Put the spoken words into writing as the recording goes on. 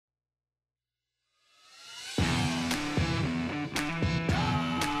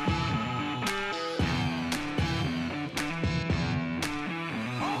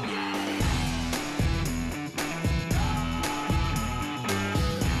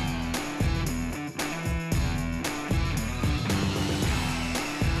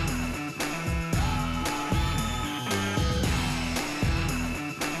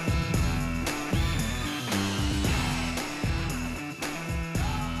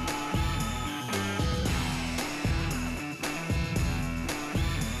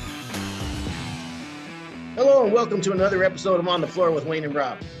Hello and welcome to another episode of On the Floor with Wayne and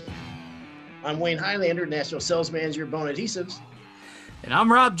Rob. I'm Wayne Highlander, National Sales Manager at Bone Adhesives. And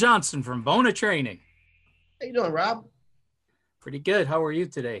I'm Rob Johnson from Bona Training. How you doing, Rob? Pretty good. How are you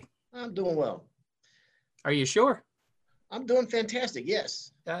today? I'm doing well. Are you sure? I'm doing fantastic,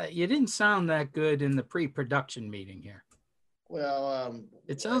 yes. You didn't sound that good in the pre-production meeting here. Well,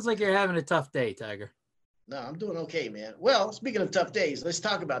 it sounds like you're having a tough day, Tiger. No, I'm doing okay, man. Well, speaking of tough days, let's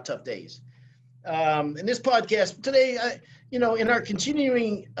talk about tough days. In this podcast today, in our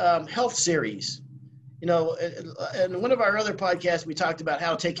continuing health series, in one of our other podcasts, we talked about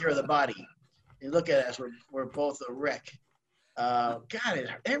how to take care of the body. And look at us, we're both a wreck.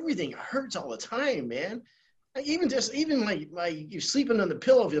 Everything hurts all the time, man. Even you're sleeping on the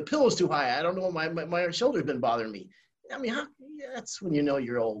pillow. If the pillow's too high, I don't know, my shoulder's been bothering me. I mean, that's when you know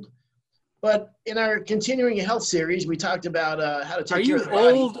you're old. But in our continuing health series, we talked about how to take care of the body.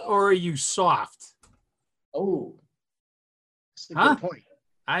 Are you old or are you soft? Oh, that's a good point.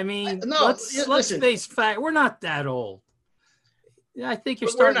 I mean, let's face fact. We're not that old. I think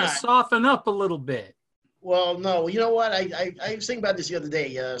you're starting to soften up a little bit. Well, no, you know what? I was thinking about this the other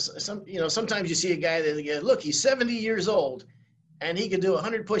day. Sometimes you see a guy that, look, he's 70 years old and he can do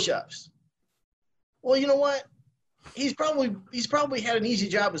 100 push-ups. Well, you know what? He's probably had an easy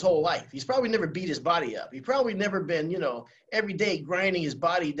job his whole life. He's probably never beat his body up. He's probably never been, every day grinding his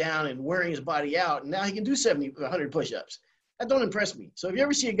body down and wearing his body out. And now he can do 100 push-ups. That don't impress me. So if you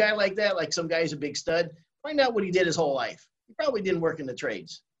ever see a guy like that, like some guy who's a big stud, find out what he did his whole life. He probably didn't work in the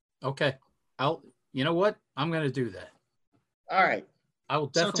trades. Okay. You know what? I'm going to do that. All right. I will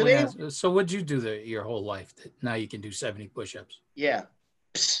definitely. So what'd you do your whole life that now you can do 70 push-ups? Yeah.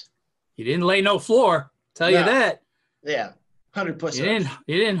 You didn't lay no floor. Tell you that. Yeah. 100 push-ups.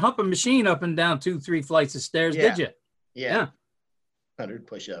 You didn't hump a machine up and down 2-3 flights of stairs, did you? Yeah. 100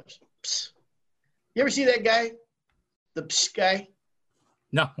 push-ups. You ever see that guy? The guy?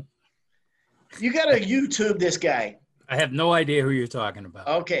 No. You got to YouTube this guy. I have no idea who you're talking about.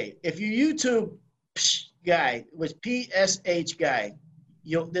 Okay. If you YouTube guy, with PSH guy,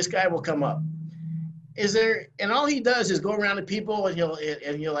 this guy will come up. And all he does is go around to people and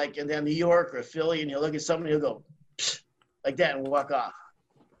then New York or Philly, and he'll look at somebody and he'll go like that and walk off.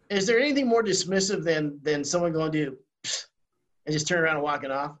 Is there anything more dismissive than someone going to do and just turn around and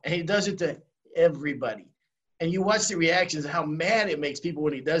walking off? And he does it to everybody. And you watch the reactions, how mad it makes people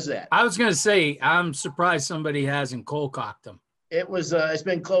when he does that. I was going to say, I'm surprised somebody hasn't cold-cocked him. It's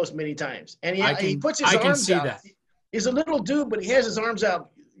been close many times. And he puts his arms out. I can see that. He's a little dude, but he has his arms out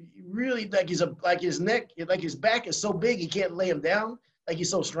really like his neck, like his back is so big he can't lay him down, like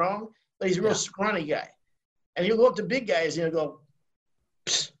he's so strong. But he's a real scrawny guy. And he'll go up to big guys and he'll go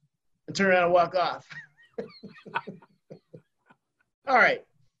and turn around and walk off. All right.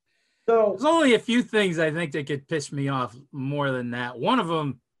 So there's only a few things I think that could piss me off more than that. One of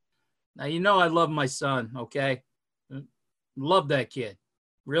them, now I love my son, okay? Love that kid.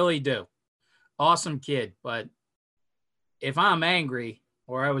 Really do. Awesome kid. But if I'm angry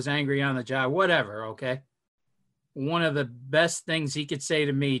or I was angry on the job, whatever, okay? One of the best things he could say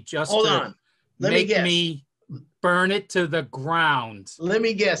to me just make me burn it to the ground. Let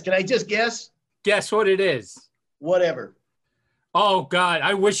me guess. Can I just guess? Guess what it is. Whatever. Oh, God,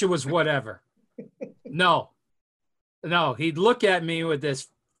 I wish it was whatever. No, he'd look at me with this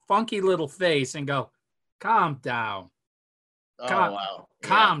funky little face and go, calm down.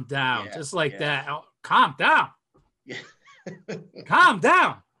 Calm down. Yeah, just like that. Oh, calm down. Yeah. Calm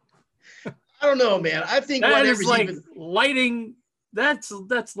down. I don't know, man. I think that is like lighting. That's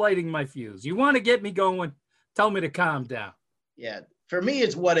lighting my fuse. You want to get me going, tell me to calm down. Yeah. For me,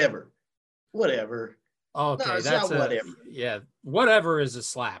 it's whatever. Whatever. Okay, no, that's not whatever. Yeah, whatever is a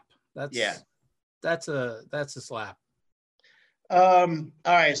slap. That's a slap. All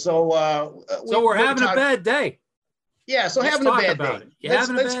right, so we're having a bad day. Yeah, so having a bad day. You're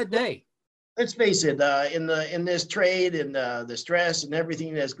having a bad day. Let's face it. In this trade and the stress and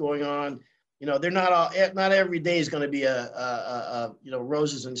everything that's going on, they're not every day is going to be a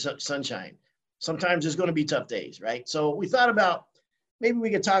roses and sunshine. Sometimes there's going to be tough days, right? So we thought about maybe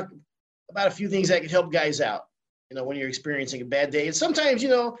we could talk about a few things that could help guys out, when you're experiencing a bad day. And sometimes,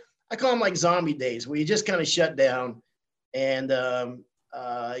 I call them like zombie days where you just kind of shut down. And,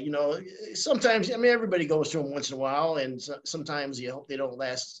 sometimes, everybody goes through them once in a while. And sometimes you hope they don't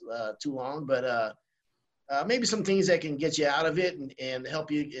last too long. But maybe some things that can get you out of it and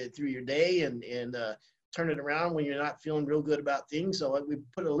help you through your day and turn it around when you're not feeling real good about things. So we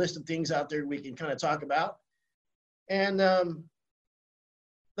put a list of things out there we can kind of talk about. And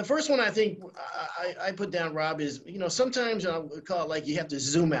the first one I think I put down, Rob, is, sometimes I'll call it like you have to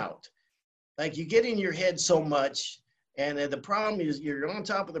zoom out. Like you get in your head so much, and the problem is you're on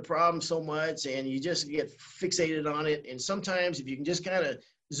top of the problem so much, and you just get fixated on it. And sometimes if you can just kind of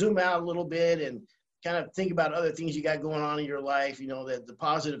zoom out a little bit and kind of think about other things you got going on in your life, you know, the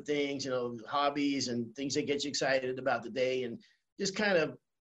positive things, you know, hobbies and things that get you excited about the day, and just kind of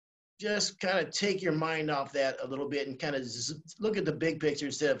take your mind off that a little bit and kind of look at the big picture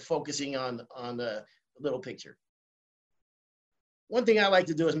instead of focusing on the little picture. One thing I like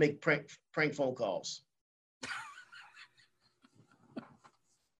to do is make prank phone calls.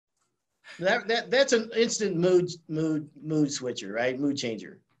 That's an instant mood switcher, right? Mood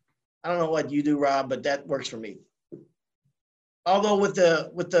changer. I don't know what you do, Rob, but that works for me. Although with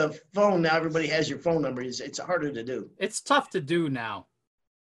the phone now, everybody has your phone number. It's harder to do. It's tough to do now.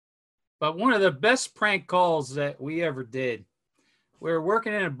 But one of the best prank calls that we ever did, we were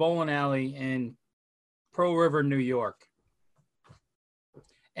working in a bowling alley in Pearl River, New York.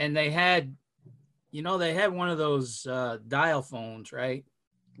 And they had one of those dial phones, right?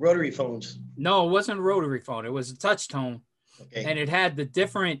 Rotary phones. No, it wasn't a rotary phone. It was a touch tone. Okay. And it had the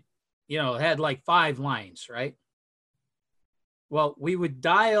different, it had like 5 lines, right? Well, we would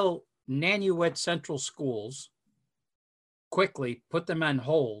dial Nanuet Central Schools quickly, put them on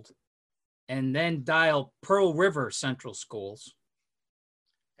hold, and then dial Pearl River Central Schools.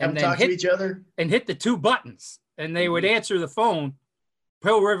 And then talk to each other? And hit the 2 buttons. And they would answer the phone,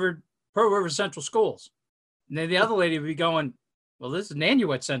 Pearl River Central Schools. And then the other lady would be going, well, this is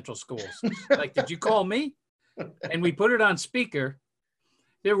Nanuet Central Schools. Like, did you call me? And we put it on speaker.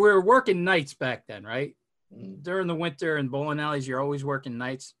 We were working nights back then, right? During the winter in bowling alleys, you're always working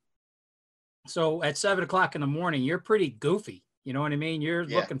nights. So at 7 o'clock in the morning, you're pretty goofy. You know what I mean? You're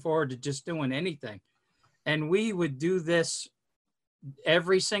looking forward to just doing anything. And we would do this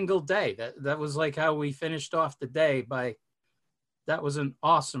every single day. That was like how we finished off the day that was an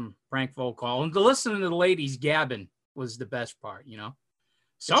awesome prank phone call. And to listen to the ladies gabbing was the best part, you know.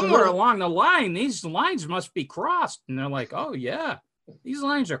 Somewhere along the line, these lines must be crossed. And they're like, oh, yeah, these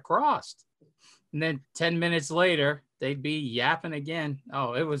lines are crossed. And then 10 minutes later, they'd be yapping again.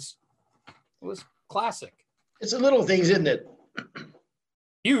 Oh, it was classic. It's the little things, isn't it?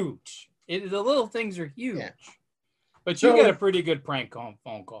 Huge. The little things are huge. Yeah. But you get a pretty good prank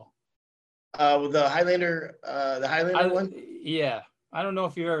phone call. With the Highlander one? Yeah. I don't know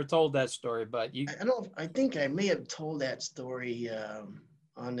if you've ever told that story, but I think I may have told that story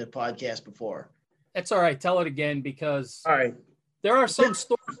on the podcast before. That's all right. Tell it again, because all right, there are some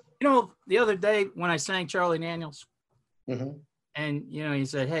stories. You know, the other day when I sang Charlie Daniels, and, he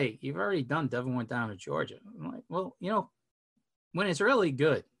said, hey, you've already done Devil Went Down to Georgia. I'm like, well, when it's really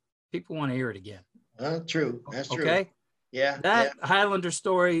good, people want to hear it again. True. That's true. Okay. Yeah. That Highlander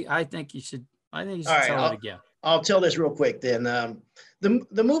story, I think you should tell it again. I'll tell this real quick then.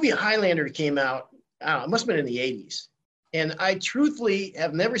 The movie Highlander came out, I don't know, it must have been in the 80s. And I truthfully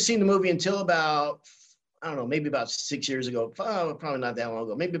have never seen the movie until about, I don't know, maybe about 6 years ago. Probably not that long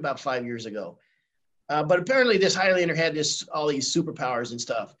ago, maybe about 5 years ago. But apparently this Highlander had all these superpowers and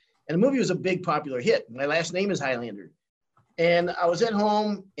stuff. And the movie was a big popular hit. My last name is Highlander. And I was at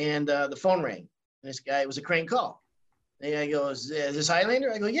home and the phone rang. And this guy, it was a crank call. And I go, is this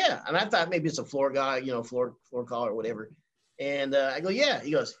Highlander? I go, yeah. And I thought maybe it's a floor guy, floor call or whatever. And I go, yeah.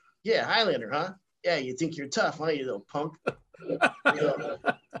 He goes, yeah, Highlander, huh? Yeah, you think you're tough, huh, you little punk? I go,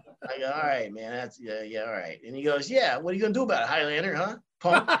 all right, man. That's yeah, all right. And he goes, yeah, what are you gonna do about it, Highlander, huh,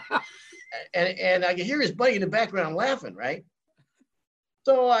 punk? and I could hear his buddy in the background laughing, right?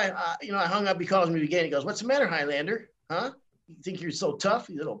 So I hung up. He calls me again. He goes, what's the matter, Highlander? Huh? You think you're so tough,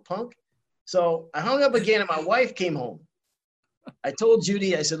 you little punk? So I hung up again, and my wife came home. I told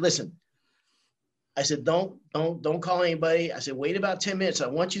Judy, I said, listen, I said, don't call anybody. I said, wait about 10 minutes. I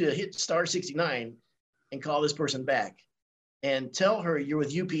want you to hit star 69 and call this person back and tell her you're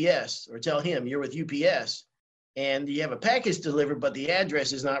with UPS, or tell him you're with UPS and you have a package delivered, but the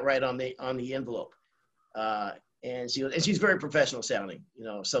address is not right on the envelope. And she's very professional sounding,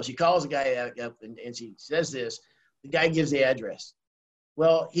 so she calls the guy up and she says this. The guy gives the address.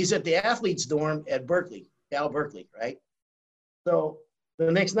 Well, he's at the athlete's dorm at Berkeley, Cal Berkeley, right? So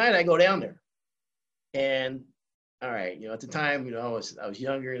the next night I go down there, and all right, at the time, I was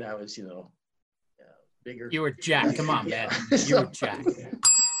younger and I was, bigger. You were jacked. Come on, man. You were jacked.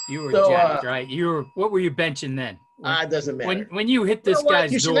 You were jacked, right? What were you benching then? It doesn't matter. When you hit this guy's door,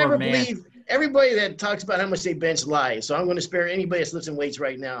 man. You should never believe everybody that talks about how much they bench lies. So I'm going to spare anybody that's lifting weights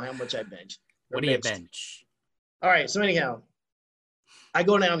right now how much I bench. What do you bench? All right. So anyhow, I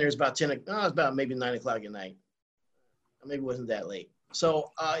go down there. It's about 10. It's about maybe 9 o'clock at night. Maybe it wasn't that late.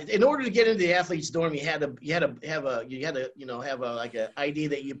 So in order to get into the athlete's dorm, you had to have a like a ID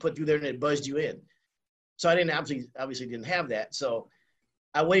that you put through there and it buzzed you in. So I didn't obviously didn't have that. So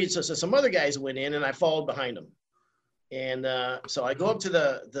I waited. So some other guys went in and I followed behind them. And so I go up to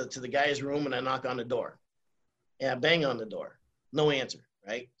the guy's room and I knock on the door. And I bang on the door. No answer,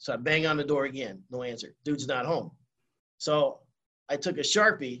 right? So I bang on the door again. No answer. Dude's not home. So I took a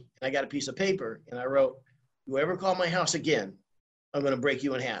Sharpie and I got a piece of paper and I wrote, "Whoever called my house again, I'm going to break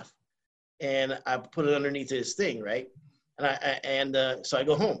you in half." And I put it underneath this thing, right? And so I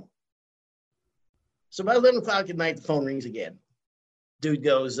go home. So about 11 o'clock at night, the phone rings again. Dude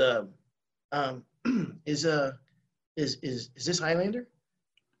goes, "Is this Highlander?"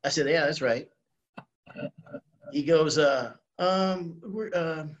 I said, "Yeah, that's right." He goes, were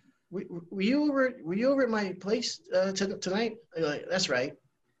you over at my place tonight?" I'm like, "That's right."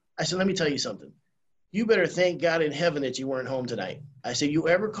 I said, "Let me tell you something. You better thank God in heaven that you weren't home tonight." I said, "You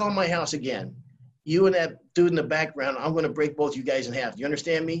ever call my house again, you and that dude in the background, I'm going to break both you guys in half. You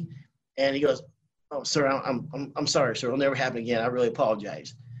understand me?" And he goes, "Oh, sir, I'm sorry, sir. It'll never happen again. I really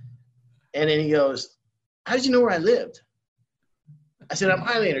apologize." And then he goes, "How did you know where I lived?" I said, "I'm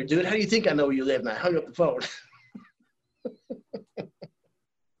Highlander, dude. How do you think I know where you live?" And I hung up the phone.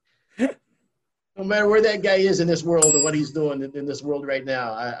 No matter where that guy is in this world and what he's doing in this world right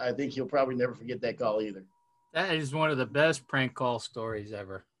now, I think he'll probably never forget that call either. That is one of the best prank call stories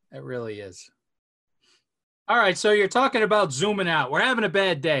ever. It really is. All right, so you're talking about zooming out. We're having a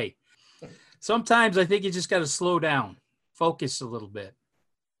bad day. Sometimes I think you just got to slow down, focus a little bit.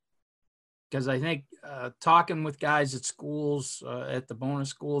 Because I think talking with guys at schools, at the bonus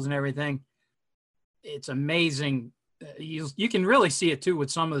schools and everything, it's amazing. You can really see it too with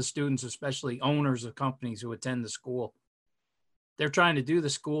some of the students, especially owners of companies who attend the school. They're trying to do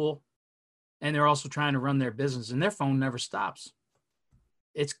the school and they're also trying to run their business, and their phone never stops.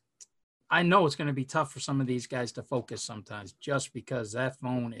 I know it's going to be tough for some of these guys to focus sometimes just because that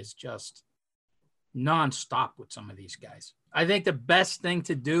phone is just nonstop with some of these guys. I think the best thing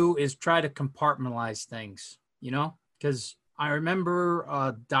to do is try to compartmentalize things, because I remember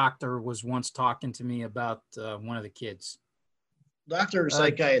a doctor was once talking to me about one of the kids. Doctor or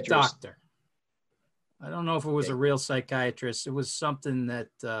psychiatrist? Doctor. I don't know if it was a real psychiatrist. It was something that,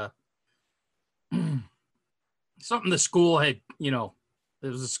 something the school had, it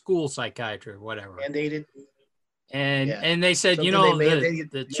was a school psychiatrist or whatever. Mandated. And they said,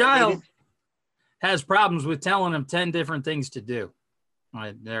 the child has problems with telling him 10 different things to do.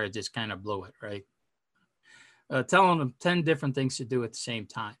 There, I just kind of blew it, right? Telling them 10 different things to do at the same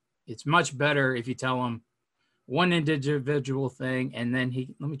time. It's much better if you tell them one individual thing and then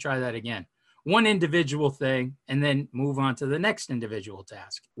let me try that again. One individual thing and then move on to the next individual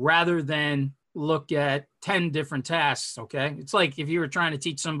task rather than look at 10 different tasks, okay? It's like if you were trying to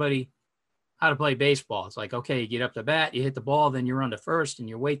teach somebody how to play baseball. It's like, okay, you get up to bat, you hit the ball, then you run to first and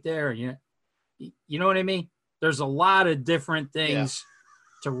you wait there and you know what I mean? There's a lot of different things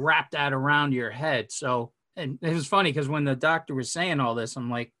to wrap that around your head. So, and it was funny because when the doctor was saying all this, I'm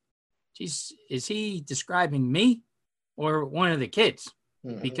like, geez, is he describing me or one of the kids?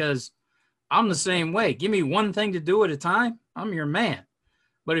 Mm-hmm. Because I'm the same way. Give me one thing to do at a time. I'm your man.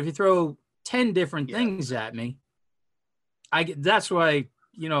 But if you throw 10 different things at me, that's why,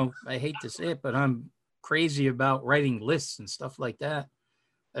 I hate to say it, but I'm crazy about writing lists and stuff like that.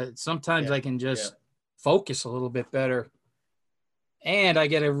 Sometimes I can just focus a little bit better. And I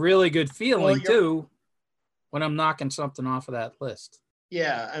get a really good feeling too when I'm knocking something off of that list.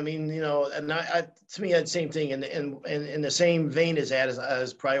 Yeah, I mean, and to me, that's the same thing. And in the same vein as that,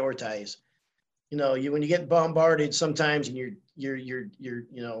 as prioritize. When you get bombarded sometimes, and you're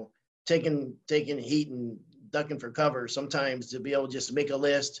taking heat and ducking for cover. Sometimes to be able to just make a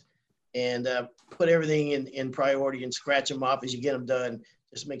list and put everything in priority and scratch them off as you get them done,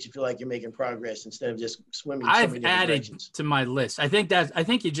 just makes you feel like you're making progress instead of just swimming. I've added to my list. I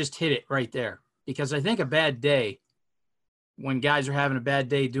think you just hit it right there, because I think a bad day, when guys are having a bad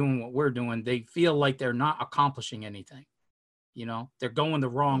day doing what we're doing, they feel like they're not accomplishing anything. They're going the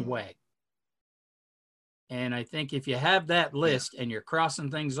wrong way. And I think if you have that list and you're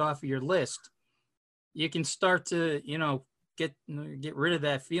crossing things off of your list, you can start to, get rid of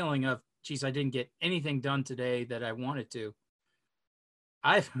that feeling of, geez, I didn't get anything done today that I wanted to.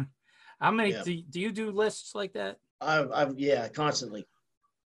 How many do you do lists like that? Constantly.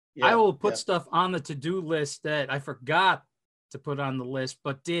 Yeah, I will put stuff on the to-do list that I forgot to put on the list,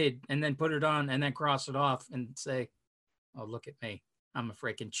 but did, and then put it on and then cross it off and say, oh, look at me. I'm a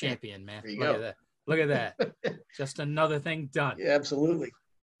freaking champion, man. Look at that. Look at that. Just another thing done. Yeah, absolutely.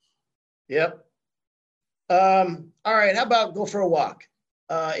 Yep. All right. How about go for a walk?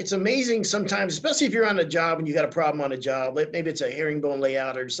 It's amazing sometimes, especially if you're on a job and you got a problem on a job. Maybe it's a herringbone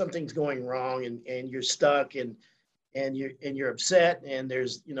layout or something's going wrong, and you're stuck and you're upset, and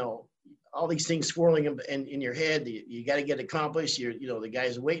there's all these things swirling in your head. You got to get accomplished. The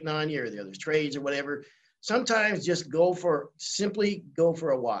guys are waiting on you, or the other trades or whatever. Sometimes just simply go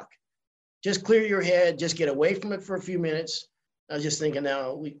for a walk. Just clear your head. Just get away from it for a few minutes. I was just thinking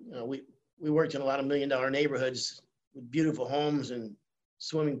now, we worked in a lot of $1 million neighborhoods with beautiful homes and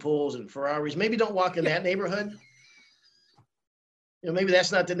swimming pools and Ferraris. Maybe don't walk in that neighborhood. Maybe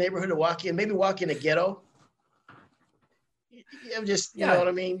that's not the neighborhood to walk in. Maybe walk in a ghetto. You know what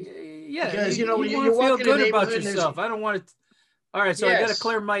I mean? Yeah, because you you're feel walking good in about yourself. I don't want to. All right, so I got to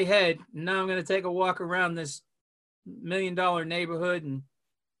clear my head. Now I'm going to take a walk around this $1 million neighborhood, and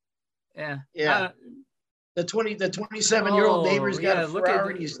the 27-year-old neighbor's got a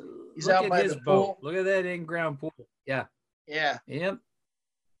Ferrari. He's out by the pool. Look at that in-ground pool. Yeah. Yep.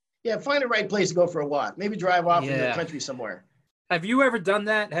 Yeah, find the right place to go for a walk. Maybe drive off into the country somewhere. Have you ever done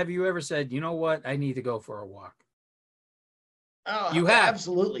that? Have you ever said, you know what, I need to go for a walk? Oh, you have.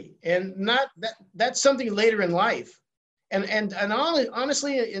 Absolutely. And that's something later in life. And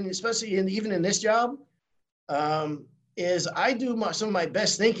honestly, and especially even in this job, is I do some of my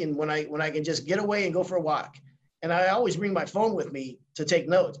best thinking when I can just get away and go for a walk. And I always bring my phone with me to take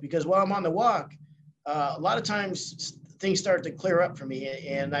notes, because while I'm on the walk, a lot of times things start to clear up for me,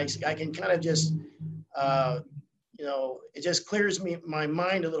 and I can kind of just, it just clears my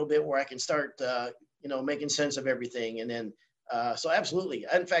mind a little bit, where I can start, making sense of everything. And then, so absolutely.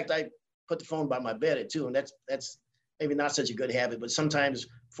 In fact, I put the phone by my bed too, and that's maybe not such a good habit, but sometimes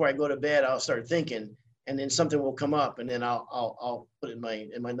before I go to bed, I'll start thinking, and then something will come up, and then I'll put it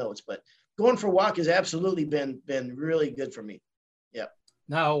in my notes. But going for a walk has absolutely been really good for me. Yeah.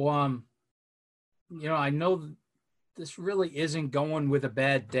 Now, I know this really isn't going with a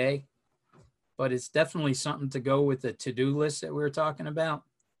bad day, but it's definitely something to go with the to-do list that we were talking about.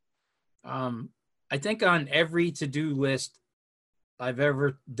 I think on every to-do list I've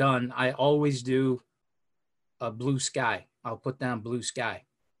ever done, I always do a blue sky. I'll put down blue sky.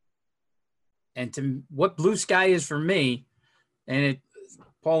 And what blue sky is for me, and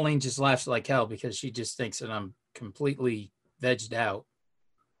Pauline just laughs like hell because she just thinks that I'm completely vegged out.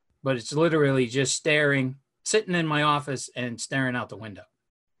 But it's literally just sitting in my office and staring out the window.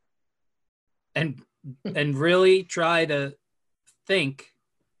 And really try to think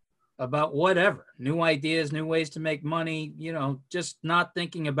about whatever, new ideas, new ways to make money, just not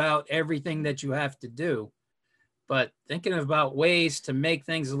thinking about everything that you have to do, but thinking about ways to make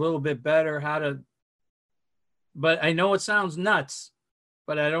things a little bit better, but I know it sounds nuts,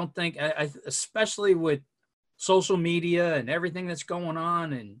 but I don't think, especially with social media and everything that's going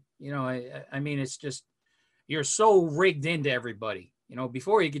on. And, I mean, it's just, you're so rigged into everybody,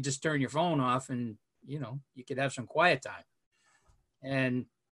 before you could just turn your phone off and, you could have some quiet time. And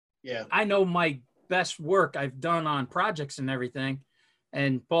I know my best work I've done on projects and everything.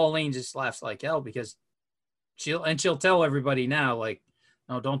 And Pauline just laughs like hell because she'll tell everybody now, like,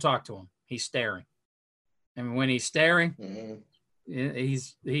 no, don't talk to him. He's staring. And when he's staring,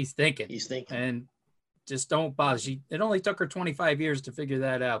 he's thinking. He's thinking. And just don't bother. It only took her 25 years to figure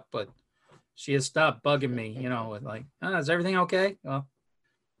that out, but she has stopped bugging me, with like, is everything okay? Well,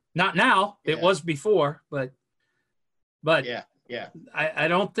 not now. It was before, but yeah. I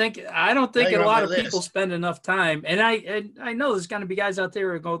don't think a lot of people spend enough time. And I know there's going to be guys out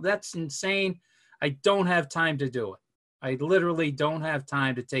there who go, that's insane. I don't have time to do it. I literally don't have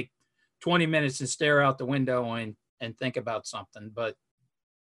time to take 20 minutes and stare out the window and think about something. But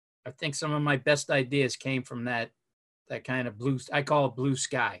I think some of my best ideas came from that kind of blue, I call it blue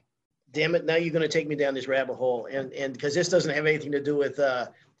sky. Damn it. Now you're going to take me down this rabbit hole. And because this doesn't have anything to do with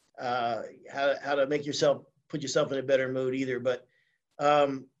how to put yourself in a better mood either. But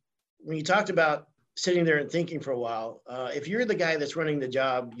when you talked about sitting there and thinking for a while, if you're the guy that's running the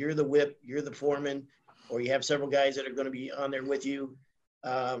job, you're the whip, you're the foreman, or you have several guys that are going to be on there with you.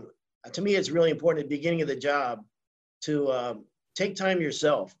 To me, it's really important at the beginning of the job to take time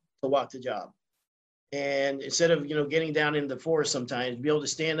yourself to walk the job. And instead of, getting down into the forest sometimes, be able to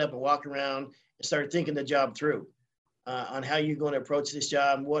stand up and walk around and start thinking the job through on how you're going to approach this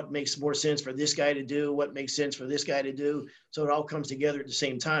job, what makes more sense for this guy to do, what makes sense for this guy to do. So it all comes together at the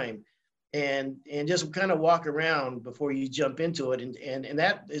same time. And just kind of walk around before you jump into it. And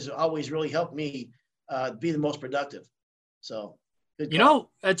that has always really helped me be the most productive. So,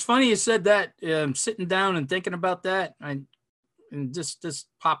 it's funny you said that, sitting down and thinking about that. And just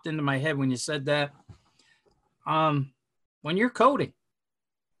popped into my head when you said that. When you're coding,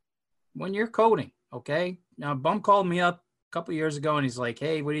 Okay. Now, Bum called me up a couple years ago and he's like,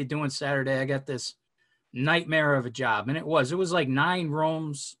 hey, what are you doing Saturday? I got this nightmare of a job. And it was like 9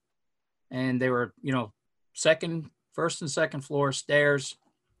 rooms and they were, first and second floor stairs.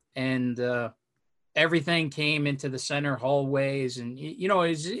 And everything came into the center hallways. And,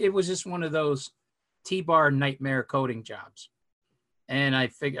 it was just one of those T-bar nightmare coding jobs. And I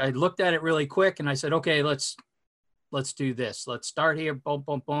looked at it really quick and I said, okay, let's do this. Let's start here. Boom,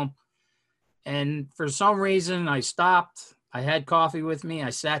 boom, boom. And for some reason I stopped. I had coffee with me. I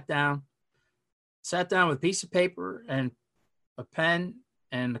sat down with a piece of paper and a pen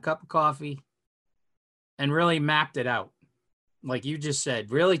and a cup of coffee and really mapped it out. Like you just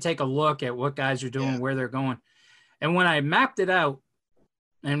said, really take a look at what guys are doing, where they're going. And when I mapped it out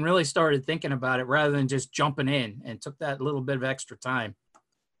and really started thinking about it rather than just jumping in and took that little bit of extra time,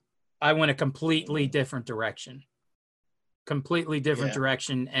 I went a completely different direction.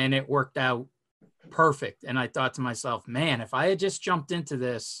 And it worked out perfect. And I thought to myself, man, if I had just jumped into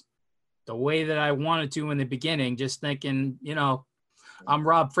this the way that I wanted to in the beginning, just thinking, I'm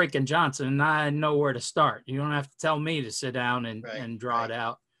Rob freaking Johnson and I know where to start. You don't have to tell me to sit down and draw it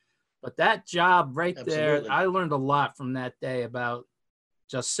out. But that job there, I learned a lot from that day about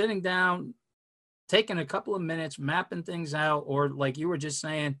just sitting down, taking a couple of minutes, mapping things out, or like you were just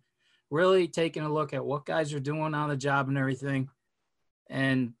saying, really taking a look at what guys are doing on the job and everything.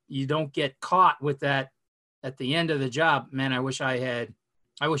 And you don't get caught with that at the end of the job. Man, I wish I had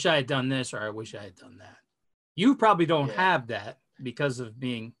done this, or I wish I had done that. You probably don't have that because of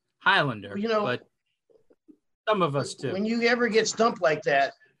being Highlander, but some of us do. When you ever get stumped like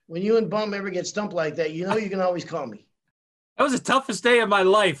that, when you and Bum ever get stumped like that, you can always call me. That was the toughest day of my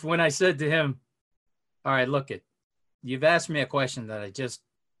life when I said to him, all right, look you've asked me a question that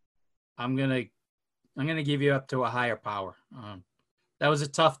I'm going to give you up to a higher power. That was a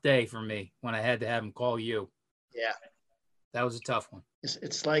tough day for me when I had to have him call you. Yeah. That was a tough one.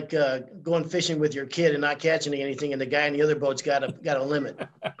 It's like going fishing with your kid and not catching anything, and the guy in the other boat's got a limit.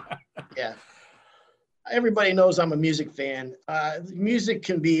 Yeah. Everybody knows I'm a music fan. Music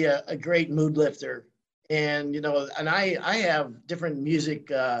can be a great mood lifter. And, and I have different music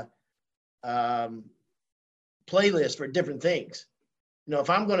playlists for different things. If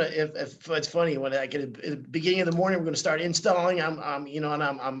I'm gonna, if it's funny when at the beginning of the morning we're gonna start installing, I want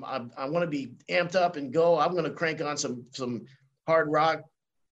to be amped up and go. I'm gonna crank on some hard rock,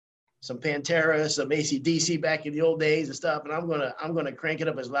 some Pantera, some AC/DC back in the old days and stuff, and I'm gonna crank it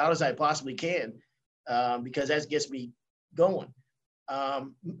up as loud as I possibly can, because that gets me going.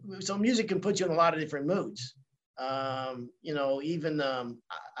 So music can put you in a lot of different moods. I've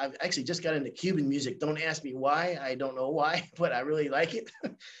actually just got into Cuban music. Don't ask me why. I don't know why, but I really like it.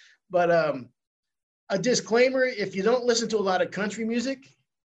 But a disclaimer, if you don't listen to a lot of country music,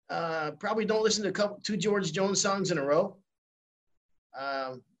 probably don't listen to 2 George Jones songs in a row,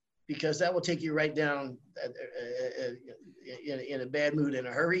 because that will take you right down in a bad mood in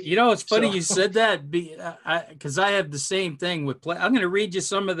a hurry. It's funny you said that, because I have the same thing with play. I'm going to read you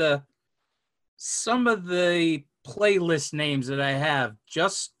some of the playlist names that I have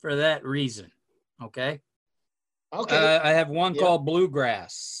just for that reason. Okay. I have one called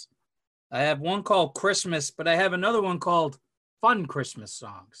Bluegrass. I have one called Christmas, but I have another one called Fun Christmas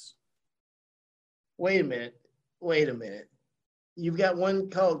Songs. Wait a minute. You've got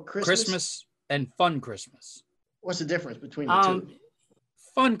one called Christmas and Fun Christmas. What's the difference between the two?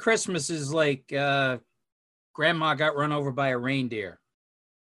 Fun Christmas is like Grandma got run over by a reindeer,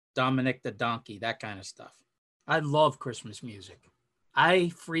 Dominic the Donkey, that kind of stuff. I love Christmas music.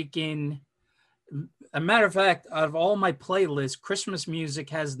 A matter of fact, out of all my playlists, Christmas music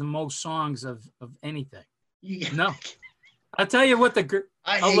has the most songs of anything. No. I'll tell you what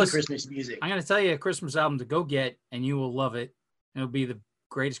I hate Christmas music. I'm going to tell you a Christmas album to go get, and you will love it. It'll be the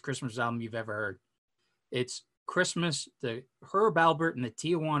greatest Christmas album you've ever heard. It's Christmas, the Herb Alpert and the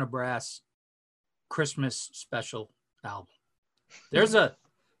Tijuana Brass Christmas special album. There's a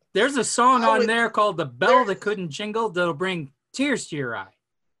song on there called The Bell That Couldn't Jingle that'll bring tears to your eye.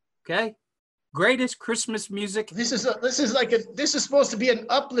 Okay? Greatest Christmas music. This is supposed to be an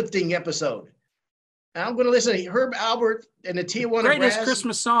uplifting episode. And I'm going to listen to Herb Alpert and the Tijuana Brass. Greatest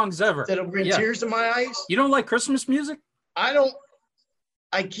Christmas songs ever. That'll bring tears to my eyes. You don't like Christmas music? I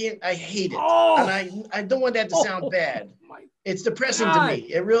hate it. And I don't want that to sound bad. It's depressing to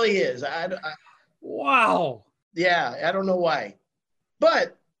me. It really is. Wow. Yeah, I don't know why.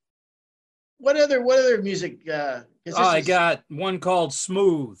 But what other music? I got one called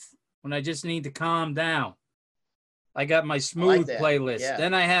Smooth, when I just need to calm down. I got my Smooth playlist. Yeah.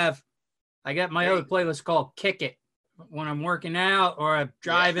 Then I got my other playlist called Kick It, when I'm working out or I'm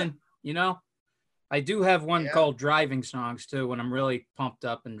driving, I do have one Yeah. called driving songs too when I'm really pumped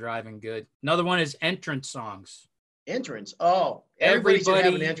up and driving good. Another one is entrance songs. Entrance. Oh, everybody should have an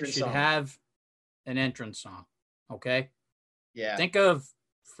Everybody entrance should song. have an entrance song. Okay. Yeah. Think of,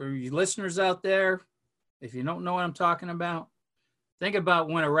 for you listeners out there, if you don't know what I'm talking about, think about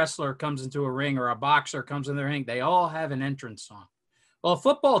when a wrestler comes into a ring or a boxer comes in the ring. They all have an entrance song. Well,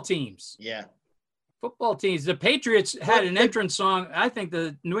 football teams, Yeah. the Patriots had Well, an entrance song. I think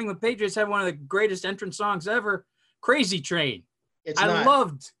the New England Patriots had one of the greatest entrance songs ever, Crazy Train. it's I not.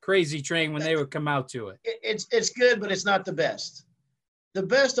 loved Crazy Train when they would come out to it. It's good, but it's not the best. The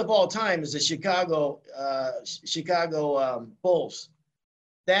best of all time is the Chicago Bulls.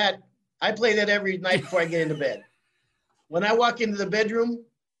 That I play that every night before I get into bed. When I walk into the bedroom,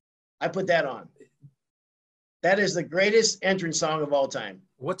 I put that on. That is the greatest entrance song of all time.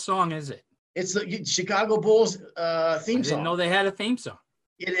 What song is it? It's the Chicago Bulls theme I song. didn't know they had a theme song.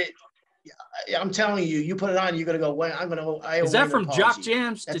 I'm telling you, you put it on, you're gonna go. Well, I'm gonna. Is that from Jock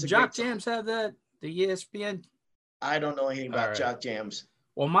Jams? That's Did a Jock great song. Jams have that? The ESPN? I don't know anything about right. Jock Jams.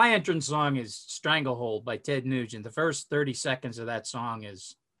 Well, my entrance song is Stranglehold by Ted Nugent. The first 30 seconds of that song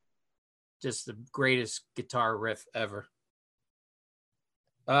is just the greatest guitar riff ever.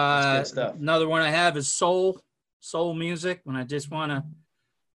 That's good stuff. Another one I have is soul music when I just want to,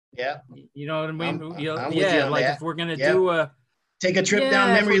 Yeah. you know what I mean? I'm yeah, with you on like that. if we're going to Yeah. do a, Take a trip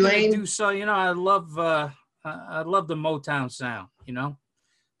down if memory we're gonna lane. do so, you know, I love the Motown sound, you know?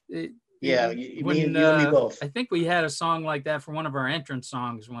 Yeah, when, you and me both. I think we had a song like that for one of our entrance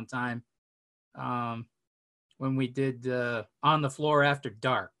songs one time. When we did On the Floor After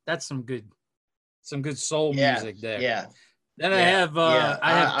Dark. That's some good soul music there. Yeah. Then I have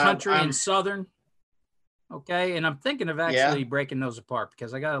country and southern. Okay, and I'm thinking of actually breaking those apart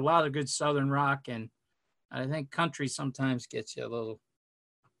because I got a lot of good southern rock, and I think country sometimes gets you a little.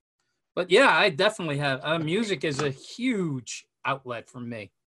 But yeah, I definitely have. Music is a huge outlet for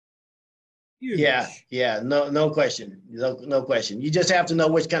me. Huge. Yeah, no question, no question. You just have to know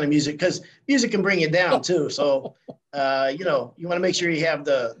which kind of music, because music can bring you down too. So, you want to make sure you have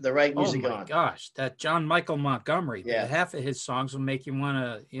the right music on. Oh my gosh, that John Michael Montgomery. Yeah. Half of his songs will make you want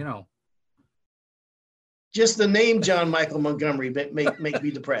to, Just the name John Michael Montgomery make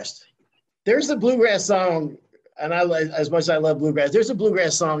me depressed. There's a bluegrass song, and as much as I love bluegrass, there's a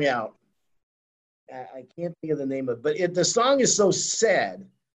bluegrass song out. I can't think of the name of it, but the song is so sad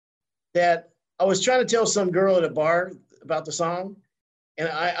that I was trying to tell some girl at a bar about the song, and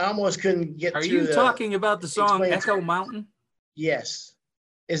I almost couldn't get. Are you talking about the song Echo Mountain? Yes.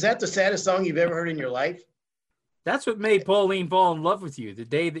 Is that the saddest song you've ever heard in your life? That's what made Pauline fall in love with you, the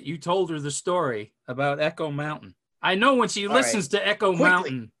day that you told her the story about Echo Mountain. I know when she listens to Echo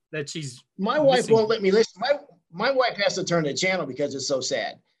Mountain that she's. My wife won't let me listen. My wife has to turn the channel because it's so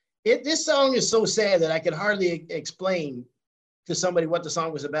sad. This song is so sad that I could hardly explain to somebody what the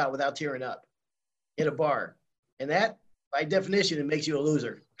song was about without tearing up in a bar. And that, by definition, it makes you a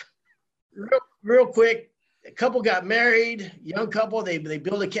loser. Real quick, a couple got married, young couple, they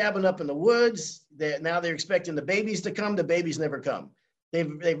build a cabin up in the woods. Now they're expecting the babies to come. The babies never come.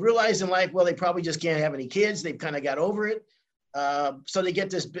 They've realized in life, well, they probably just can't have any kids. They've kind of got over it. So they get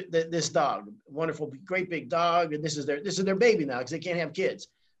this dog, wonderful, great big dog. And this is their baby now because they can't have kids.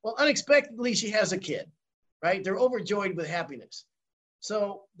 Well, unexpectedly, she has a kid, right? They're overjoyed with happiness.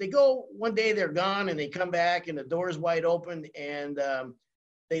 So they go one day, they're gone, and they come back, and the door is wide open, and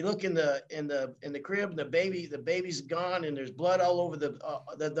they look in the crib, and the baby's gone, and there's blood all over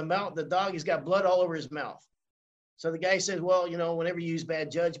the mouth. The dog has got blood all over his mouth. So the guy says, well, whenever you use bad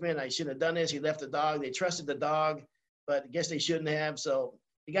judgment, I shouldn't have done this. He left the dog. They trusted the dog, but I guess they shouldn't have. So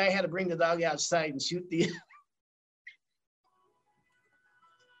the guy had to bring the dog outside and shoot the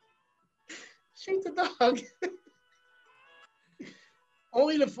dog.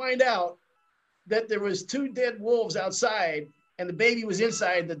 Only to find out that there was 2 dead wolves outside and the baby was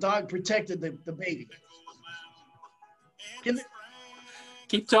inside. The dog protected the baby.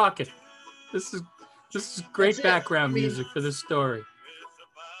 Keep talking. This is great background music for this story.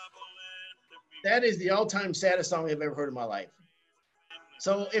 That is the all-time saddest song I've ever heard in my life.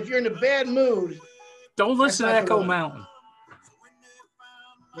 So if you're in a bad mood, don't listen to Echo Mountain.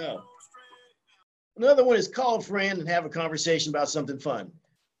 No. Another one is call a friend and have a conversation about something fun.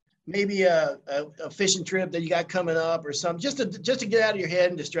 Maybe a fishing trip that you got coming up or something, just to get out of your head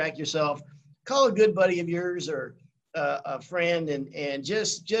and distract yourself. Call a good buddy of yours or a friend and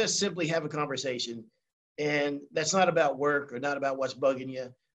just simply have a conversation. And that's not about work or not about what's bugging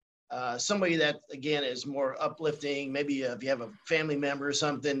you. Somebody that, again, is more uplifting. Maybe if you have a family member or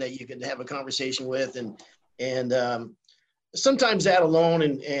something that you could have a conversation with and sometimes that alone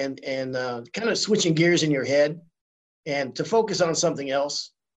and kind of switching gears in your head and to focus on something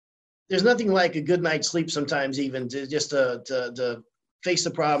else. There's nothing like a good night's sleep sometimes, even to just to face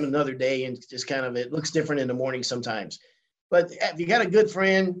the problem another day, and just kind of, it looks different in the morning sometimes. But if you got a good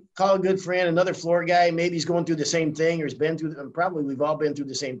friend, call a good friend, another floor guy, maybe he's going through the same thing or has been through, probably we've all been through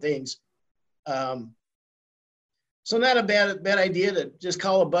the same things. So not a bad idea to just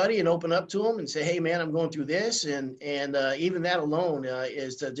call a buddy and open up to him and say, hey man, I'm going through this. And even that alone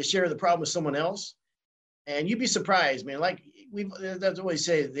is to share the problem with someone else. And you'd be surprised, man. Like that's always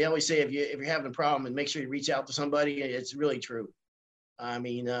say, they always say, if you're having a problem, and make sure you reach out to somebody. It's really true. I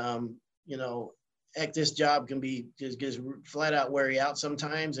mean, you know, heck, this job can be just flat out wear you out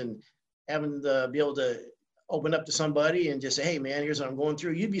sometimes, and having to be able to open up to somebody and just say, hey man, here's what I'm going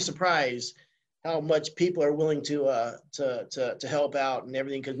through. You'd be surprised how much people are willing to help out and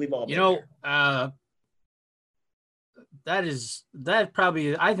everything, because we've all been there. That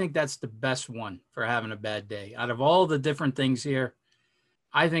probably, I think that's the best one for having a bad day. Out of all the different things here,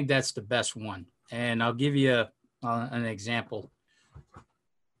 I think that's the best one. And I'll give you an example.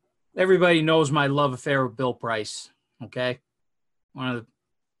 Everybody knows my love affair with Bill Price. Okay.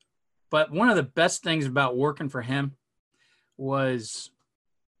 But one of the best things about working for him was,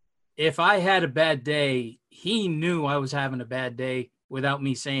 if I had a bad day, he knew I was having a bad day without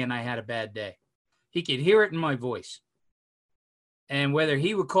me saying I had a bad day. He could hear it in my voice. And whether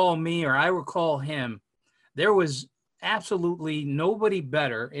he would call me or I would call him, there was absolutely nobody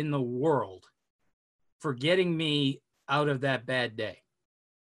better in the world for getting me out of that bad day.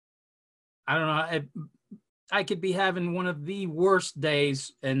 I don't know. I could be having one of the worst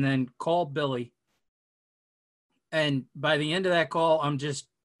days and then call Billy. And by the end of that call, I'm just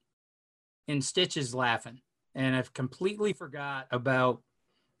in stitches laughing. And I've completely forgot about,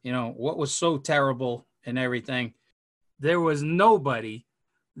 you know, what was so terrible and everything. There was nobody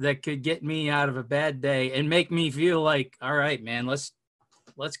that could get me out of a bad day and make me feel like, all right, man, let's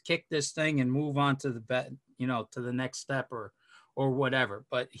kick this thing and move on to to the next step or whatever.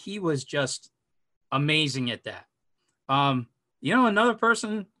 But he was just amazing at that. Another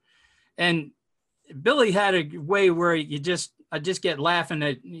person, and Billy had a way where I just get laughing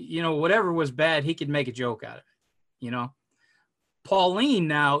at, whatever was bad, he could make a joke out of it, Pauline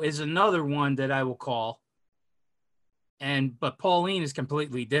now is another one that I will call. But Pauline is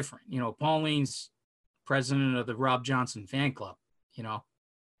completely different. Pauline's president of the Rob Johnson fan club,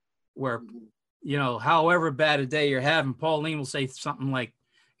 where, however bad a day you're having, Pauline will say something like,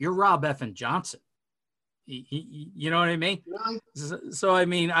 you're Rob effing Johnson. You know what I mean? So, I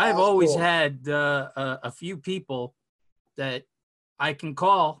mean, I've always had a few people that I can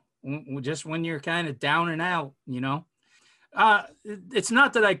call just when you're kind of down and out, It's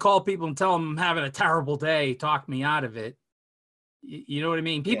not that I call people and tell them I'm having a terrible day, talk me out of it. You know what I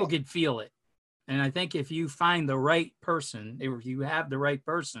mean? People could feel it. And I think if you find the right person, if you have the right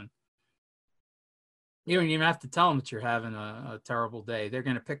person, you don't even have to tell them that you're having a terrible day. They're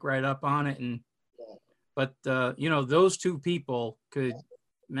going to pick right up on it. But those two people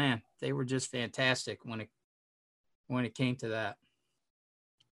they were just fantastic when it came to that.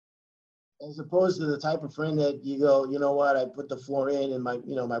 As opposed to the type of friend that you go, you know what, I put the floor in and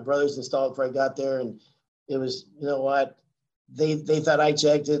my brothers installed before I got there, and it was, you know what, they thought I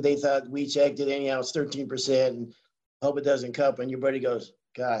checked it, they thought we checked it, anyhow, it's 13%, and hope it doesn't cup, and your buddy goes,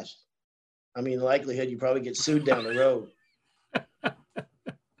 gosh, I mean, the likelihood you probably get sued down the road. I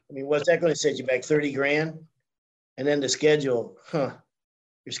mean, what's that going to set you back, 30 grand? And then the schedule, your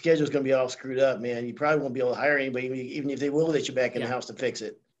schedule's going to be all screwed up, man. You probably won't be able to hire anybody, even if they will let you back in the house to fix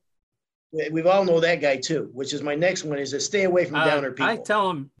it. We've all know that guy too, which is my next one, is to stay away from downer people. I tell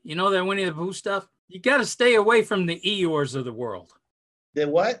them, that Winnie the Pooh stuff, you got to stay away from the Eeyores of the world. The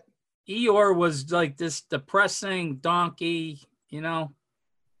what? Eeyore was like this depressing donkey,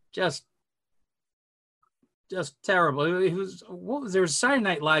 just terrible. It was, there was a Saturday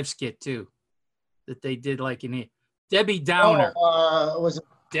Night Live skit too that they did, like in Debbie Downer. Was it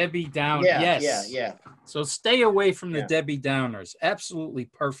Debbie Downer? Yeah, yes. Yeah. So stay away from the Debbie Downers. Absolutely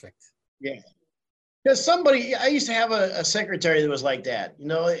perfect. Yeah. Because I used to have a secretary that was like that.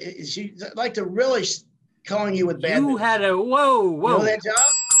 She liked to relish calling you with bad news. Had a, whoa. You know that job?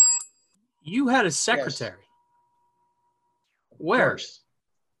 You had a secretary. Yes. Where?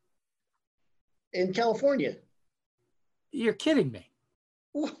 In California. You're kidding me.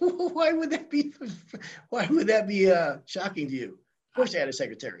 Why would that be shocking to you? Of course I had a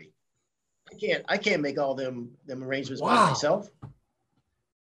secretary. I can't make all them arrangements by myself.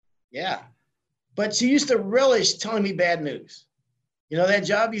 Yeah. But she used to relish telling me bad news. That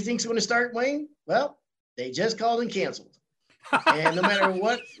job you think's going to start, Wayne? Well, they just called and canceled. And no matter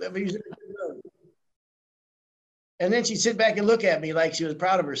what, and then she'd sit back and look at me like she was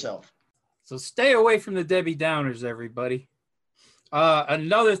proud of herself. So stay away from the Debbie Downers, everybody.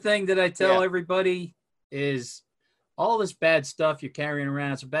 Another thing that I tell everybody is all this bad stuff you're carrying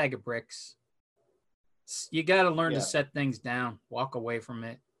around, it's a bag of bricks. You got to learn to set things down, walk away from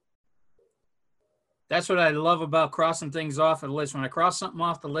it. That's what I love about crossing things off the list. When I cross something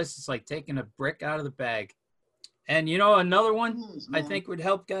off the list, it's like taking a brick out of the bag. And you know, another one I think would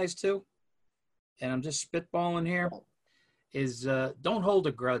help guys too, and I'm just spitballing here, is don't hold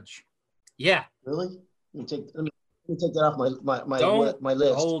a grudge. Yeah. Really? Let me take that off my list.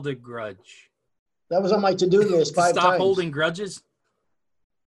 Don't hold a grudge. That was on my to-do list 5 times. Stop holding grudges?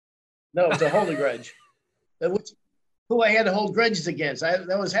 No, it's a hold a grudge. Who I had to hold grudges against. That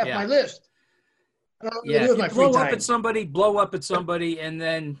was half my list. I don't know what to do with my free time. Blow up at somebody, and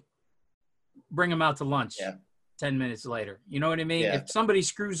then bring them out to lunch 10 minutes later. You know what I mean? If somebody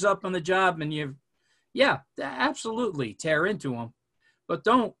screws up on the job and absolutely tear into them. But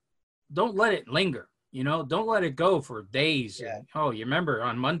don't let it linger. You know, don't let it go for days. Yeah. And, oh, you remember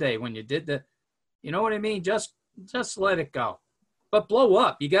on Monday when you did that? You know what I mean? Just let it go. But blow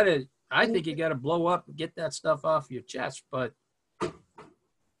up. I think you got to blow up and get that stuff off your chest. But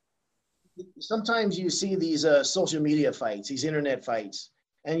sometimes you see these social media fights, these internet fights,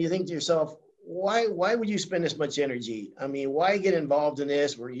 and you think to yourself, why would you spend this much energy? I mean, why get involved in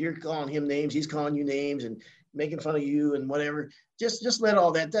this where you're calling him names, he's calling you names and making fun of you and whatever? Just let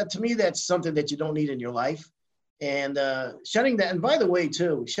all that to me, that's something that you don't need in your life. And shutting down, and by the way,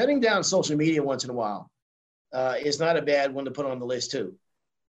 too, shutting down social media once in a while is not a bad one to put on the list, too.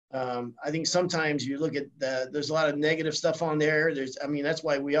 I think sometimes you look at there's a lot of negative stuff on there. That's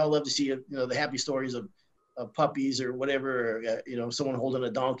why we all love to see, the happy stories of puppies or whatever, or, someone holding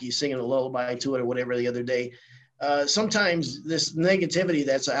a donkey, singing a lullaby to it or whatever the other day. Sometimes this negativity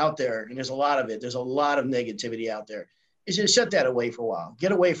that's out there, and there's a lot of it, there's a lot of negativity out there. You should shut that away for a while.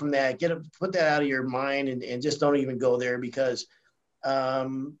 Get away from that. Put that out of your mind and just don't even go there because,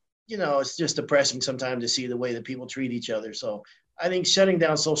 it's just depressing sometimes to see the way that people treat each other. So I think shutting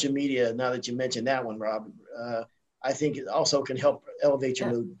down social media, now that you mentioned that one, Rob, I think it also can help elevate your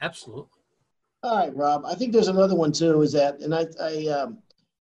mood. Absolutely. All right, Rob. I think there's another one too. Is that, and I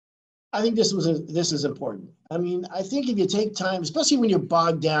think this is important. I mean, I think if you take time, especially when you're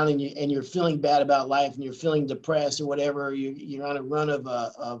bogged down and you're feeling bad about life and you're feeling depressed or whatever, you're on a run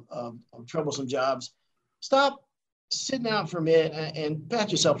of troublesome jobs, stop, sit down for a minute and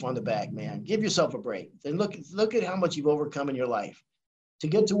pat yourself on the back, man. Give yourself a break. Then look at how much you've overcome in your life to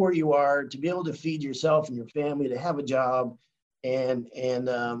get to where you are, to be able to feed yourself and your family, to have a job, and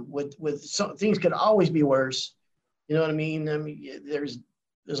with some things could always be worse. You know what I mean? There's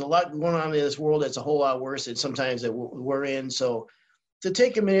a lot going on in this world that's a whole lot worse than sometimes that we're in. So to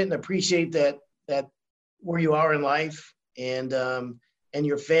take a minute and appreciate that where you are in life and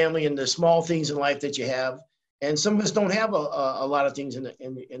your family and the small things in life that you have. And some of us don't have a lot of things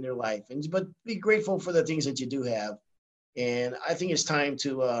in their life, but be grateful for the things that you do have. And I think it's time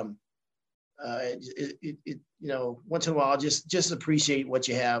to, once in a while, just appreciate what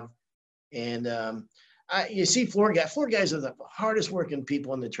you have. And you see floor guys are the hardest working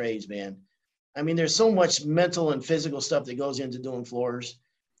people in the trades, man. I mean, there's so much mental and physical stuff that goes into doing floors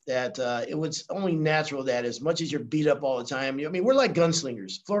that it was only natural that as much as you're beat up all the time, we're like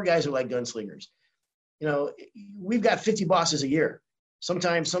gunslingers. Floor guys are like gunslingers. We've got 50 bosses a year.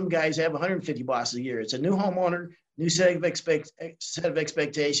 Sometimes some guys have 150 bosses a year. It's a new homeowner, new set of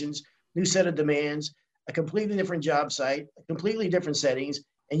expectations, new set of demands, a completely different job site, completely different settings,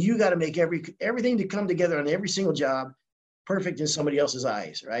 and you got to make everything to come together on every single job perfect in somebody else's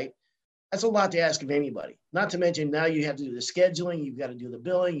eyes, right? That's a lot to ask of anybody. Not to mention now you have to do the scheduling, you've got to do the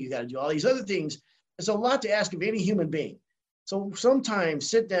billing, you got to do all these other things. It's a lot to ask of any human being. So sometimes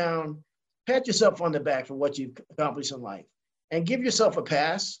sit down, pat yourself on the back for what you've accomplished in life and give yourself a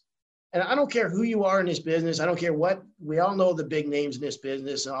pass. And I don't care who you are in this business. I don't care what, we all know the big names in this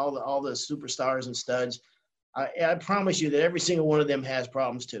business and all the superstars and studs. I promise you that every single one of them has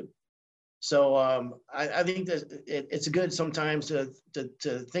problems too. So I think that it's good sometimes to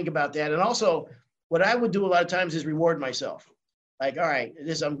think about that. And also what I would do a lot of times is reward myself. Like, all right,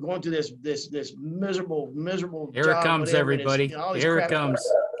 I'm going through this miserable Here job. It comes, everybody. Here it comes.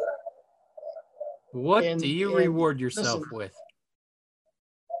 What do you reward yourself with?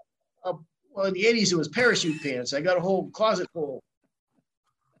 Well, in the 80s, it was parachute pants. I got a whole closet full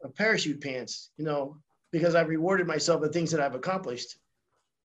of parachute pants, because I've rewarded myself with things that I've accomplished.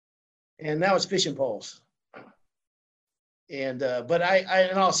 And now it's fishing poles. And, but I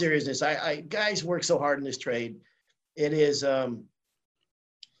in all seriousness, guys work so hard in this trade. It is,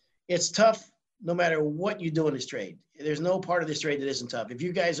 it's tough no matter what you do in this trade. There's no part of this trade that isn't tough.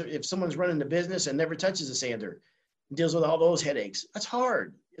 If someone's running the business and never touches a sander, deals with all those headaches, that's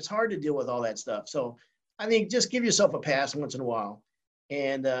hard. It's hard to deal with all that stuff. So I think just give yourself a pass once in a while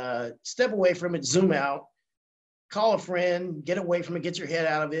and step away from it, zoom out, call a friend, get away from it, get your head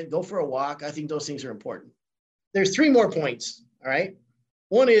out of it, go for a walk. I think those things are important. There's 3 more points, all right?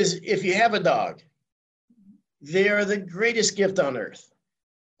 One is if you have a dog, they are the greatest gift on earth.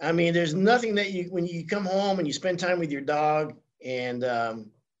 I mean, there's nothing that when you come home and you spend time with your dog and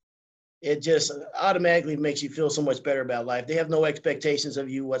it just automatically makes you feel so much better about life. They have no expectations of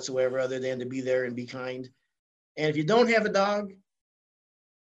you whatsoever other than to be there and be kind. And if you don't have a dog,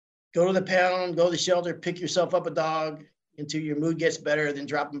 go to the pound, go to the shelter, pick yourself up a dog until your mood gets better, then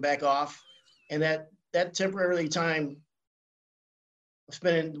drop them back off. And that temporary time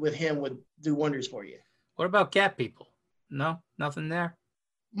spending with him would do wonders for you. What about cat people? No, nothing there?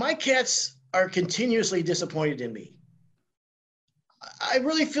 My cats are continuously disappointed in me. I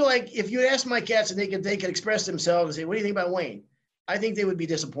really feel like if you ask my cats and they could express themselves and say, what do you think about Wayne? I think they would be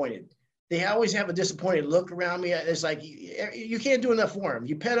disappointed. They always have a disappointed look around me. It's like, you can't do enough for them.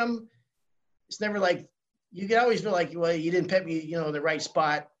 You pet them. It's never like, you can always feel like, well, you didn't pet me, in the right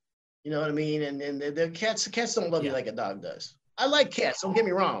spot. You know what I mean? And the cats don't love you like a dog does. I like cats. Don't get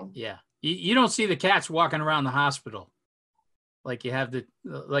me wrong. Yeah. You don't see the cats walking around the hospital like you have have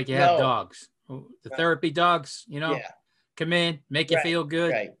dogs. The therapy dogs, come in, make you feel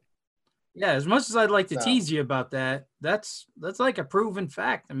good. Right. Yeah, as much as I'd like to tease you about that, that's like a proven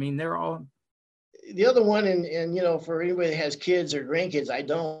fact. I mean, they're all. The other one, and for anybody that has kids or grandkids, I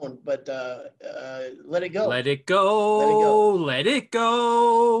don't, but let it go. Let it go. Let it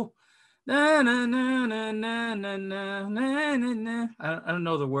go. Na, na, na, na, na, na, na, na, na. I don't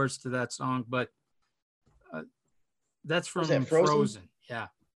know the words to that song, but that's from Frozen. Yeah.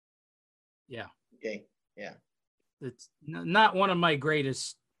 Okay. Yeah. It's not one of my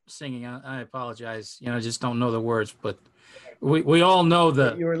greatest singing. I apologize. I just don't know the words, but we all know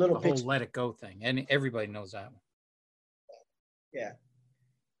the whole "Let It Go" thing, and everybody knows that one. Yeah.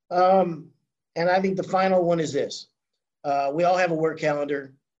 And I think the final one is this: we all have a work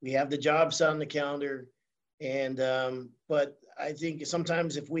calendar. We have the jobs on the calendar, and but I think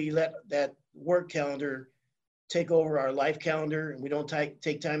sometimes if we let that work calendar take over our life calendar, and we don't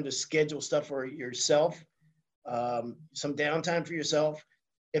take time to schedule stuff for yourself, some downtime for yourself.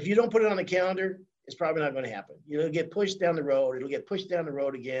 If you don't put it on the calendar, it's probably not going to happen. It'll get pushed down the road. It'll get pushed down the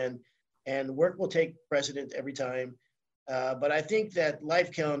road again, and work will take precedent every time. But I think that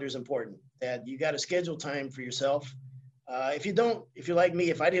life calendar is important, that you got to schedule time for yourself. If you're like me,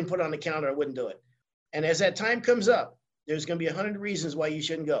 if I didn't put it on the calendar, I wouldn't do it. And as that time comes up, there's going to be 100 reasons why you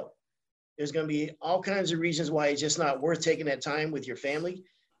shouldn't go. There's going to be all kinds of reasons why it's just not worth taking that time with your family.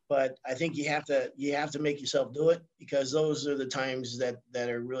 But I think you have to make yourself do it, because those are the times that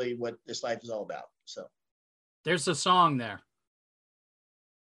are really what this life is all about. So there's a song there.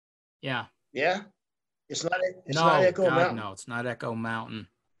 Yeah. Yeah. It's not Echo Mountain. No, it's not Echo Mountain.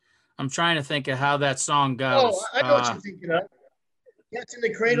 I'm trying to think of how that song goes. Oh, I know what you're thinking of. Cats in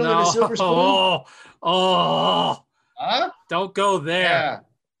the Cradle and a Silver Spoon. Huh? Don't go there. Yeah.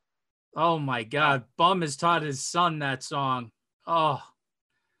 Oh my God. Bum has taught his son that song. Oh.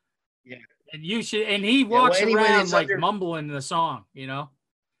 Yeah. And he walks around like mumbling the song,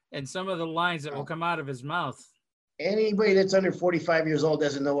 and some of the lines that will come out of his mouth. Anybody that's under 45 years old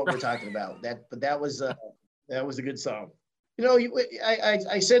doesn't know what we're talking about. But that was a good song.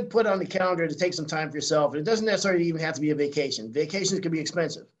 I said put on the calendar to take some time for yourself. And it doesn't necessarily even have to be a vacation. Vacations can be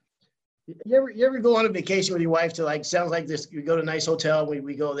expensive. You ever go on a vacation with your wife to sounds like this, you go to a nice hotel,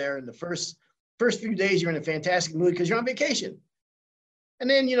 we go there, and the first few days you're in a fantastic mood because you're on vacation. And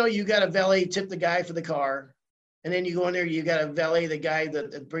then, you got a valet tip the guy for the car. And then you go in there, you got a valet, the guy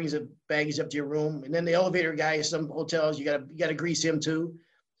that brings the baggage up to your room. And then the elevator guy, some hotels, you got to grease him too.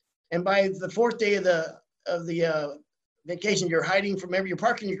 And by the 4th day of the vacation, you're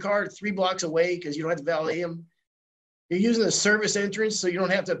parking your car 3 blocks away because you don't have to valet him. You're using the service entrance, so you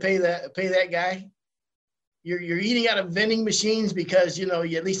don't have to pay that guy. You're eating out of vending machines because,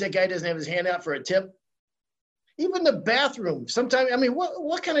 at least that guy doesn't have his hand out for a tip. Even the bathroom, sometimes,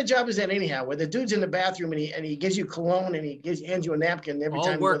 what kind of job is that anyhow? Where the dude's in the bathroom and he gives you cologne and hands you a napkin every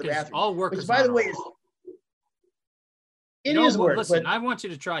time you go to the bathroom. All work Which, by the way, it is work. Listen, I want you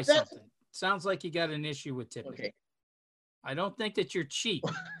to try something. Sounds like you got an issue with tipping. Okay. I don't think that you're cheap.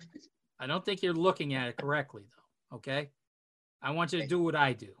 I don't think you're looking at it correctly, though. Okay. I want you to do what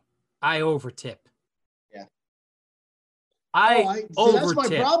I do. I overtip. Yeah. I overtip. That's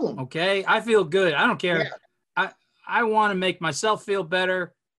my problem. Okay. I feel good. I don't care. Yeah. I want to make myself feel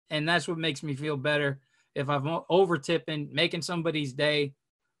better, and that's what makes me feel better. If I'm over tipping, making somebody's day,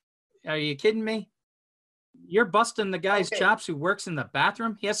 are you kidding me? You're busting the guy's chops who works in the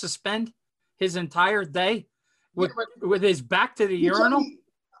bathroom. He has to spend his entire day with his back to the urinal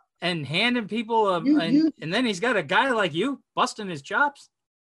and handing people and then he's got a guy like you busting his chops.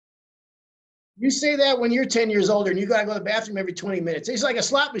 You say that when you're 10 years older and you got to go to the bathroom every 20 minutes. He's like a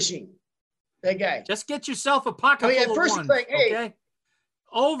slot machine, that guy. Just get yourself a pocket full of ones, it's like, hey, okay?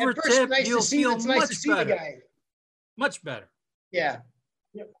 Over tip, you'll feel much better. Much better. Yeah.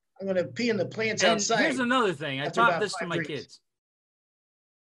 I'm going to pee in the plants and outside. Here's another thing. I taught this to my kids.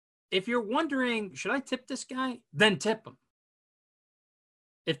 If you're wondering, should I tip this guy? Then tip him.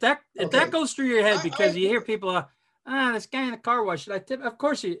 If that goes through your head because you hear people, this guy in the car wash, should I tip? Of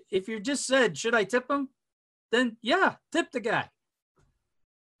course, if you just said, should I tip him? Then yeah, tip the guy.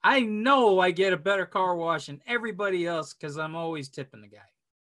 I know I get a better car wash than everybody else because I'm always tipping the guy.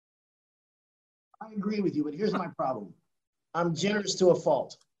 I agree with you, but here's my problem. I'm generous to a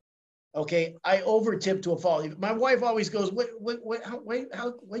fault. Okay, I over tip to a fault. My wife always goes, why'd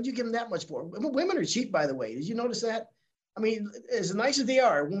you give him that much for? Women are cheap, by the way. Did you notice that? I mean, as nice as they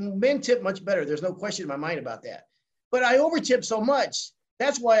are, men tip much better. There's no question in my mind about that. But I over tip so much.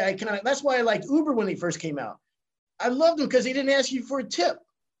 That's why I liked Uber when they first came out. I loved them because they didn't ask you for a tip.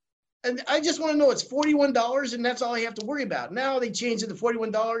 And I just want to know it's $41 and that's all I have to worry about. Now they changed it to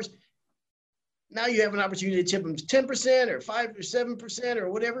 $41. Now you have an opportunity to tip them 10% or 5 or 7% or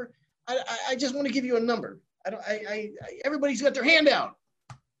whatever. I just want to give you a number. Everybody's got their hand out.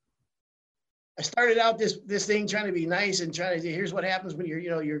 I started out this thing trying to be nice and trying to, here's what happens when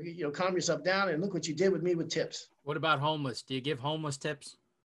you're calm yourself down, and look what you did with me with tips. What about homeless? Do you give homeless tips?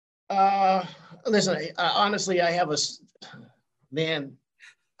 Listen, honestly, I have man.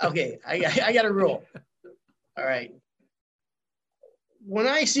 Okay, I got a rule. All right. When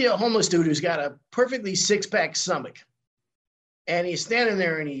I see a homeless dude who's got a perfectly six-pack stomach, and he's standing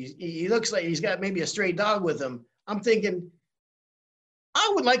there and he looks like he's got maybe a stray dog with him, I'm thinking,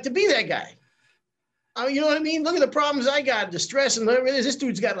 I would like to be that guy. You know what I mean? Look at the problems I got, the stress and whatever it is. This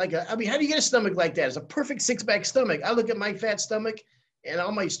dude's got how do you get a stomach like that? It's a perfect six-pack stomach. I look at my fat stomach and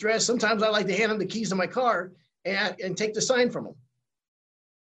all my stress. Sometimes I like to hand him the keys to my car and take the sign from him.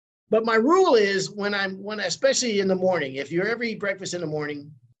 But my rule is when especially in the morning, if you ever eat breakfast in the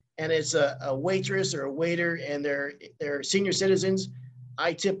morning and it's a waitress or a waiter and they're senior citizens,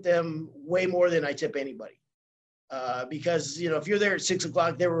 I tip them way more than I tip anybody. Because, if you're there at 6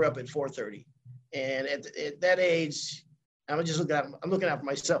 o'clock, they were up at 4:30. And at that age, I'm looking out for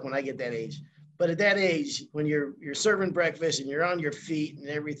myself when I get that age. But at that age, when you're serving breakfast and you're on your feet and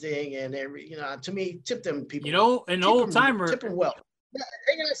everything, and to me, tip them people. An old timer. Tip them well.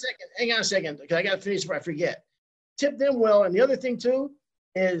 Hang on a second, because I got to finish before I forget. Tip them well. And the other thing too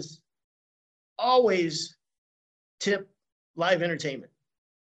is always tip live entertainment.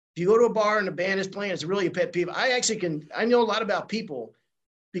 If you go to a bar and the band is playing, it's really a pet peeve. I know a lot about people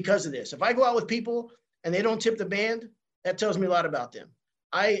because of this. If I go out with people and they don't tip the band, that tells me a lot about them.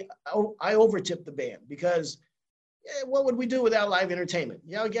 I over tip the band because what would we do without live entertainment?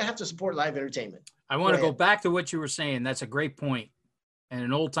 You have to support live entertainment. I want to go back to what you were saying. That's a great point. And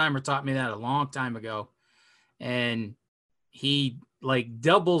an old timer taught me that a long time ago. And he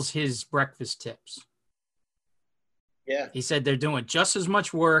doubles his breakfast tips. Yeah. He said they're doing just as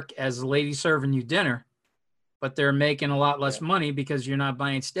much work as the lady serving you dinner, but they're making a lot less money because you're not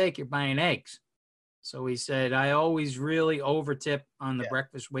buying steak, you're buying eggs. So he said, I always really over tip on the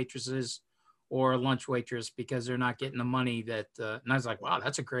breakfast waitresses or lunch waitress because they're not getting the money that, and I was like, wow,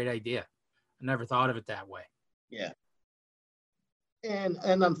 that's a great idea. I never thought of it that way. Yeah. And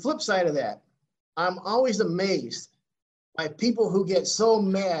on the flip side of that, I'm always amazed by people who get so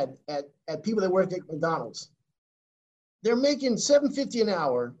mad at people that work at McDonald's. They're making $7.50 an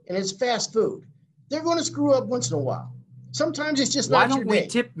hour and it's fast food. They're going to screw up once in a while. Sometimes it's just not your day. Why don't we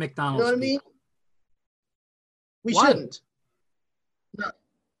tip McDonald's? You know what I mean? We shouldn't. No.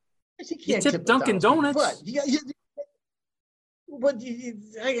 You tip Dunkin' Donuts. But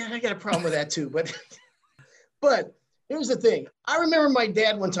I got a problem with that too. But here's the thing. I remember my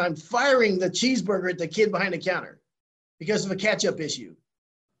dad one time firing the cheeseburger at the kid behind the counter because of a catch-up issue.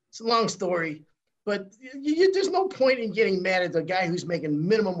 It's a long story, but there's no point in getting mad at the guy who's making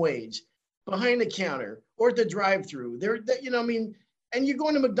minimum wage behind the counter or at the drive-through. And you're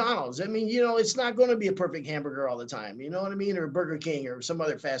going to McDonald's. It's not going to be a perfect hamburger all the time. You know what I mean? Or Burger King or some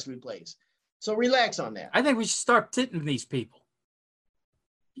other fast food place. So relax on that. I think we should start tipping these people.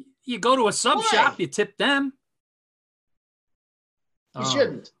 You go to a sub shop, you tip them. You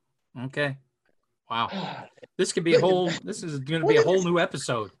shouldn't. Okay. Wow. This could be this is going to be a whole new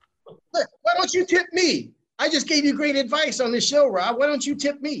episode. Look, why don't you tip me? I just gave you great advice on this show, Rob. Why don't you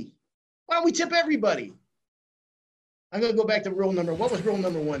tip me? Why don't we tip everybody? I'm going to go back to what was rule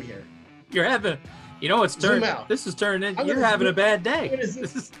number 1 here? You're having, it's turned, this is turning in, you're having a bad day.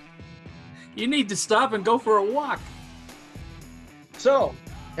 You need to stop and go for a walk. So,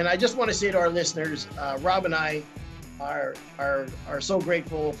 and I just want to say to our listeners, Rob and I are so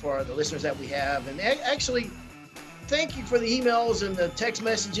grateful for the listeners that we have. And actually, thank you for the emails and the text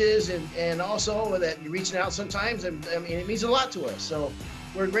messages and also that you're reaching out sometimes. And I mean, it means a lot to us. So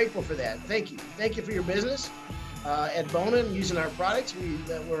we're grateful for that. Thank you. Thank you for your business at Bonin using our products.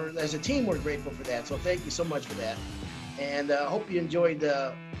 As a team, we're grateful for that. So thank you so much for that. And hope you enjoyed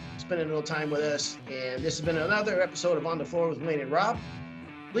spending a little time with us. And this has been another episode of On the Floor with Wayne and Rob.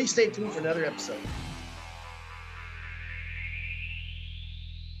 Please stay tuned for another episode.